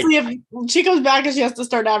she comes back and she has to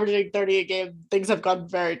start averaging 30 a game, things have gone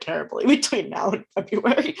very terribly between now and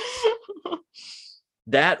February.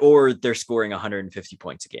 That or they're scoring 150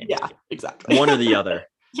 points a game. Yeah, exactly. One or the other.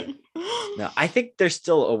 No, I think there's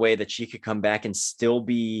still a way that she could come back and still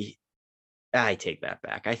be. I take that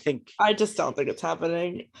back. I just don't think it's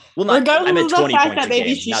happening. Well, I meant 20 points a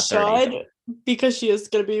game, she not 30. Should, because she is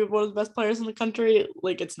going to be one of the best players in the country.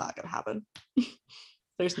 Like, it's not going to happen.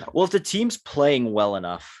 There's no. Well, if the team's playing well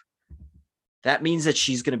enough, that means that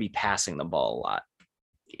she's going to be passing the ball a lot,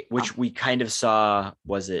 which we kind of saw.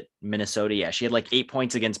 Was it Minnesota? Yeah, she had like 8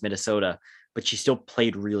 points against Minnesota, but she still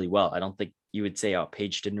played really well. I don't think you would say,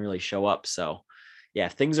 Paige didn't really show up. So yeah,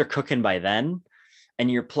 if things are cooking by then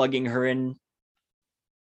and you're plugging her in,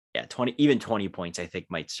 20 points, I think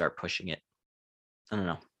might start pushing it. I don't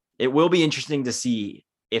know. It will be interesting to see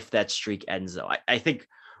if that streak ends though. I think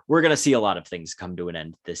we're going to see a lot of things come to an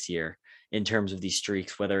end this year in terms of these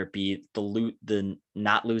streaks, whether it be the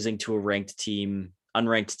not losing to a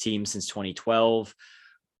unranked team since 2012,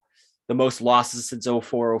 the most losses since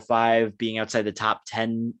 04-05, being outside the top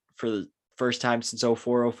 10 for the first time since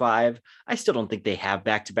 04-05. I still don't think they have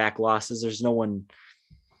back-to-back losses. There's no one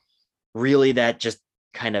really that just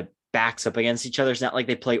kind of backs up against each other. It's not like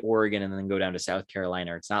they play Oregon and then go down to South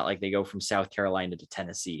Carolina. Or it's not like they go from South Carolina to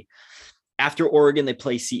Tennessee. After Oregon, they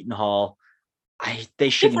play Seton Hall. They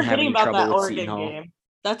shouldn't have any trouble with Oregon Seton Hall. Game.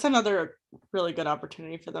 That's another really good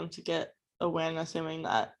opportunity for them to get a win, assuming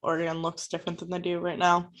that Oregon looks different than they do right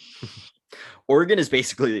now. Oregon is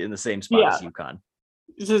basically in the same spot as UConn.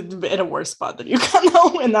 It's in a worse spot than UConn,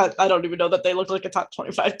 though, and that I don't even know that they look like a top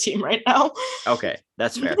 25 team right now. Okay,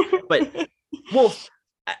 that's fair. But, well,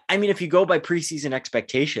 I mean, if you go by preseason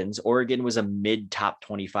expectations, Oregon was a mid-top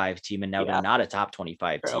 25 team, and now they're not a top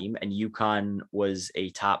 25 team, and UConn was a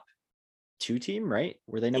top 2 team, right?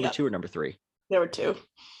 Were they number 2 or number 3? They were 2.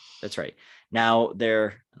 That's right. Now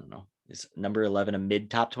they're, I don't know, is number 11 a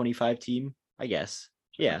mid-top 25 team? I guess.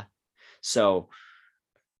 Yeah. So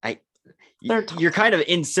you're kind of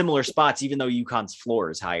in similar spots, even though UConn's floor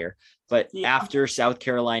is higher. But after South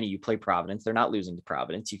Carolina, you play Providence. They're not losing to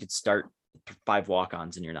Providence. You could start 5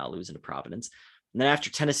 walk-ons and you're not losing to Providence. And then after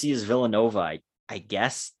Tennessee is Villanova. I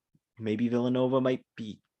guess maybe Villanova might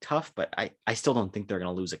be tough, but I still don't think they're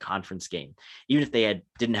going to lose a conference game, even if they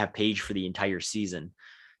didn't have Paige for the entire season.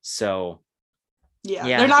 So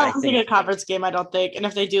yeah they're not losing a conference game, I don't think. And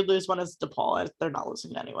if they do lose one, it's DePaul. They're not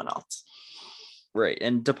losing to anyone else. Right.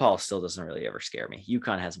 And DePaul still doesn't really ever scare me.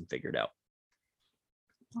 UConn has them figured out.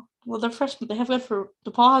 Well, they're freshmen.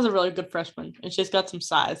 DePaul has a really good freshman, and she's got some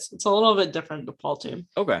size. It's a little bit different DePaul team.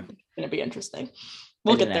 Okay. It's going to be interesting.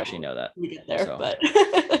 We'll get there. Actually know that. We get there, so. But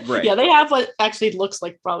right. Yeah, they have what actually looks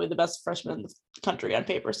like probably the best freshman in the country on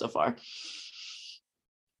paper so far.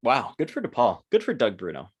 Wow, good for DePaul. Good for Doug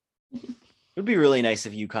Bruno. It would be really nice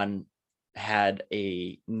if UConn had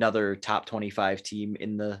another top 25 team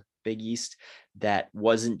in the Big East that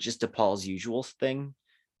wasn't just DePaul's usual thing.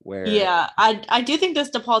 Where Yeah, I do think this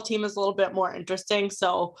DePaul team is a little bit more interesting.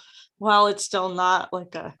 So while it's still not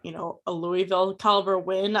like a Louisville caliber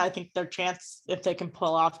win, I think their chance, if they can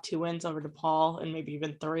pull off 2 wins over DePaul and maybe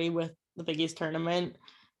even 3 with the Big East tournament,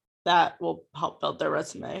 that will help build their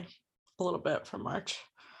resume a little bit for March.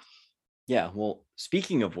 Yeah, well,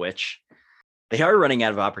 speaking of which, they are running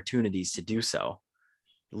out of opportunities to do so.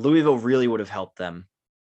 Louisville really would have helped them.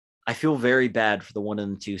 I feel very bad for the 1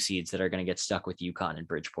 and 2 seeds that are going to get stuck with UConn and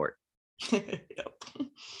Bridgeport. Yep.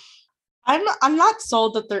 I'm not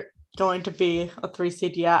sold that they're going to be a 3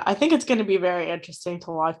 seed yet. I think it's going to be very interesting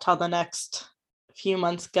to watch how the next few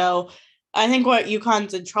months go. I think what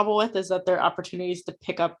UConn's in trouble with is that their opportunities to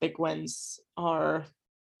pick up big wins are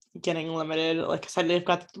getting limited. Like I said, they've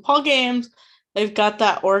got the DePaul games, they've got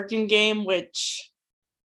that Oregon game, which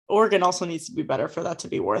Oregon also needs to be better for that to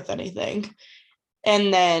be worth anything.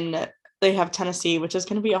 And then they have Tennessee, which is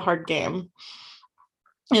going to be a hard game.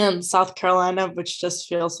 And South Carolina, which just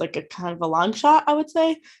feels like a kind of a long shot, I would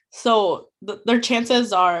say. So their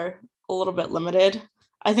chances are a little bit limited.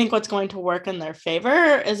 I think what's going to work in their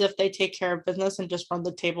favor is if they take care of business and just run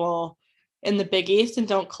the table in the Big East and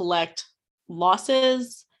don't collect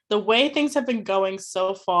losses. The way things have been going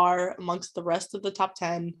so far amongst the rest of the top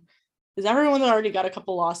 10 is everyone's already got a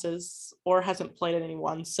couple losses or hasn't played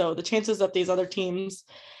anyone. So the chances that these other teams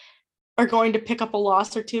are going to pick up a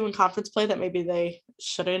loss or 2 in conference play that maybe they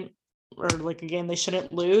shouldn't, or like a game they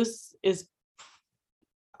shouldn't lose, is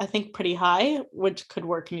I think pretty high, which could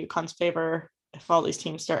work in UConn's favor if all these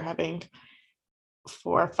teams start having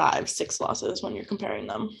 4, 5, 6 losses when you're comparing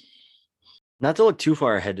them. Not to look too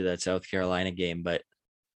far ahead to that South Carolina game, but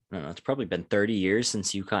I don't know, it's probably been 30 years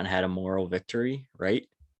since UConn had a moral victory, right?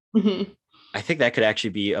 Mm-hmm. I think that could actually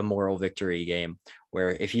be a moral victory game where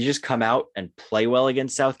if you just come out and play well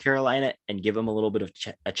against South Carolina and give them a little bit of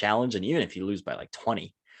a challenge, and even if you lose by like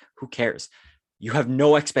 20, who cares? You have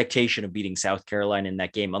no expectation of beating South Carolina in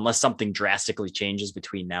that game unless something drastically changes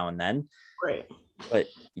between now and then. Right. But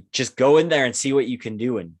just go in there and see what you can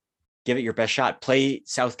do and give it your best shot. Play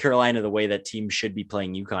South Carolina the way that teams should be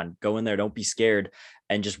playing UConn. Go in there, don't be scared,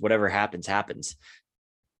 and just whatever happens, happens.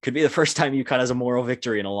 Could be the first time UConn has a moral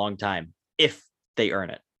victory in a long time, if they earn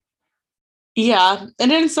it. Yeah,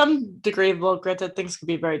 and in some degree, well, granted, things could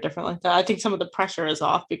be very different like that. I think some of the pressure is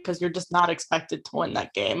off because you're just not expected to win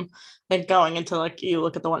that game. Like going into, like, you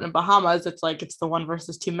look at the one in Bahamas, it's like it's the 1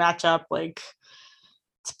 versus 2 matchup. Like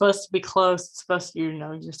it's supposed to be close. It's supposed to,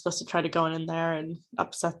 you're supposed to try to go in there and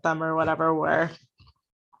upset them or whatever. Where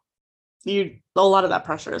a lot of that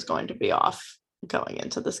pressure is going to be off going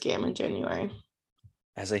into this game in January.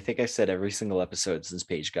 As I think I've said every single episode since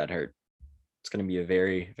Paige got hurt, it's going to be a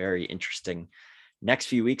very, very interesting next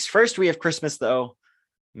few weeks. First, we have Christmas, though.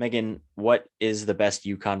 Megan, what is the best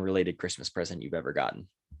UConn-related Christmas present you've ever gotten?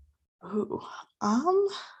 Ooh,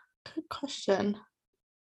 good question.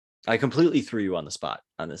 I completely threw you on the spot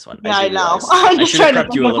on this one. Yeah, I know. I'm just trying to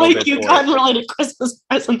you a little bit UConn-related Christmas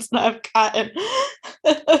presents that I've gotten.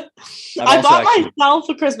 I bought myself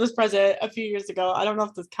a Christmas present a few years ago. I don't know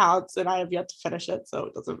if this counts, and I have yet to finish it, so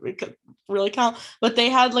it doesn't really count. But they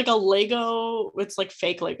had like a Lego, it's like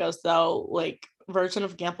fake Legos though, like version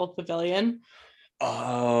of Gamble Pavilion.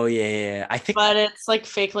 Oh yeah, I think. But it's like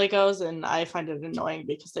fake Legos, and I find it annoying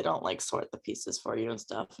because they don't like sort the pieces for you and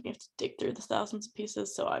stuff, and you have to dig through the thousands of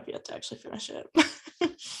pieces. So I've yet to actually finish it.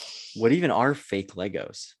 What even are fake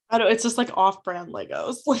Legos? I don't. It's just like off-brand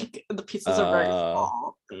Legos. Like the pieces are very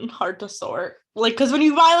small and hard to sort. Like because when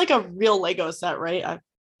you buy like a real Lego set, right?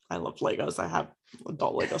 I love Legos. I have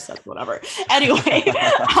adult Lego sets, whatever. Anyway,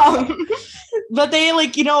 but they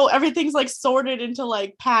like, everything's like sorted into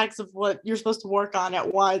like packs of what you're supposed to work on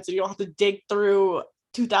at once. So you don't have to dig through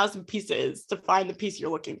 2,000 pieces to find the piece you're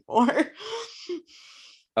looking for.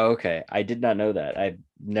 Okay. I did not know that. I've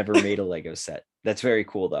never made a Lego set. That's very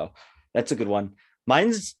cool though. That's a good one.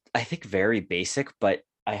 Mine's, I think, very basic, but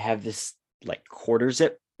I have this like quarter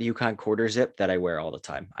zip, UConn quarter zip that I wear all the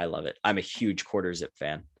time. I love it. I'm a huge quarter zip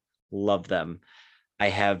fan. Love them. I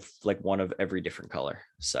have like one of every different color.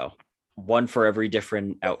 So one for every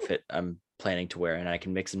different outfit I'm planning to wear, and I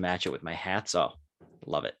can mix and match it with my hats. Oh,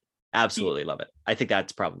 love it. Absolutely love it. I think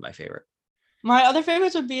that's probably my favorite. My other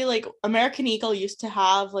favorites would be like American Eagle used to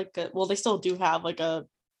have like they still do have like a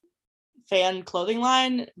fan clothing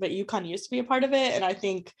line, but UConn used to be a part of it. And I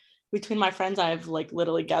think between my friends, I've like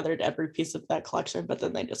literally gathered every piece of that collection, but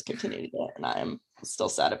then they discontinued it. And I'm still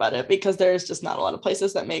sad about it because there's just not a lot of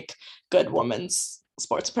places that make good women's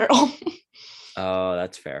sports apparel. Oh,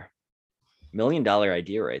 that's fair. $1 million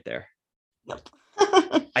idea right there. Yep.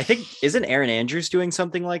 I think, isn't Aaron Andrews doing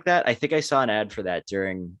something like that? I think I saw an ad for that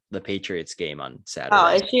during the Patriots game on Saturday. Oh,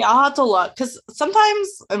 is she? I'll have to look, because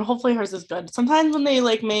sometimes, and hopefully hers is good. Sometimes when they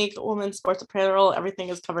like make women's sports apparel, everything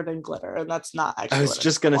is covered in glitter, and that's not actually. I was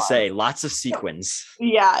just gonna say lots of sequins.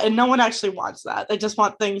 Yeah, and no one actually wants that. They just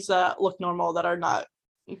want things that look normal that are not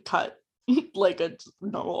cut like a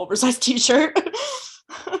normal oversized t-shirt.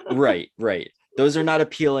 Right. Those are not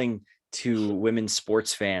appealing to women's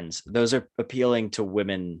sports fans. Those are appealing to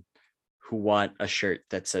women who want a shirt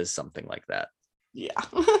that says something like that. Yeah.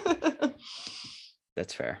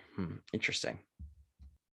 That's fair. Interesting.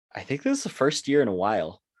 I think this is the first year in a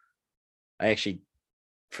while. I actually,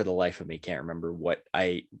 for the life of me, can't remember what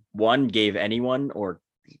I, one, gave anyone, or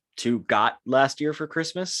two, got last year for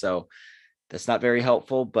Christmas. So that's not very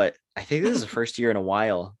helpful, but I think this is the first year in a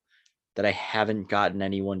while that I haven't gotten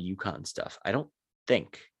anyone UConn stuff. I don't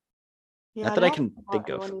think. Yeah, not that I can think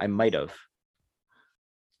of. I might have.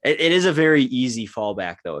 It is a very easy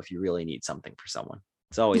fallback, though, if you really need something for someone.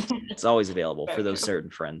 It's always available for those certain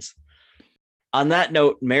friends. On that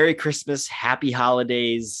note, Merry Christmas, Happy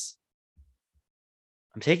Holidays.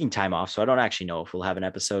 I'm taking time off, so I don't actually know if we'll have an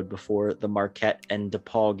episode before the Marquette and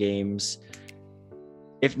DePaul games.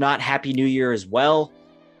 If not, Happy New Year as well.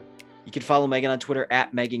 You can follow Megan on Twitter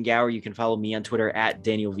at Megan Gower. You can follow me on Twitter at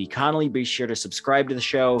Daniel V. Connolly. Be sure to subscribe to the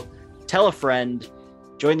show. Tell a friend.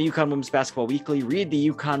 Join the UConn Women's Basketball Weekly. Read the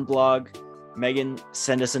UConn blog. Megan,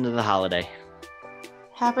 send us into the holiday.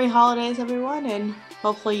 Happy holidays, everyone, and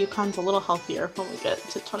hopefully UConn's a little healthier when we get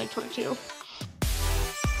to 2022.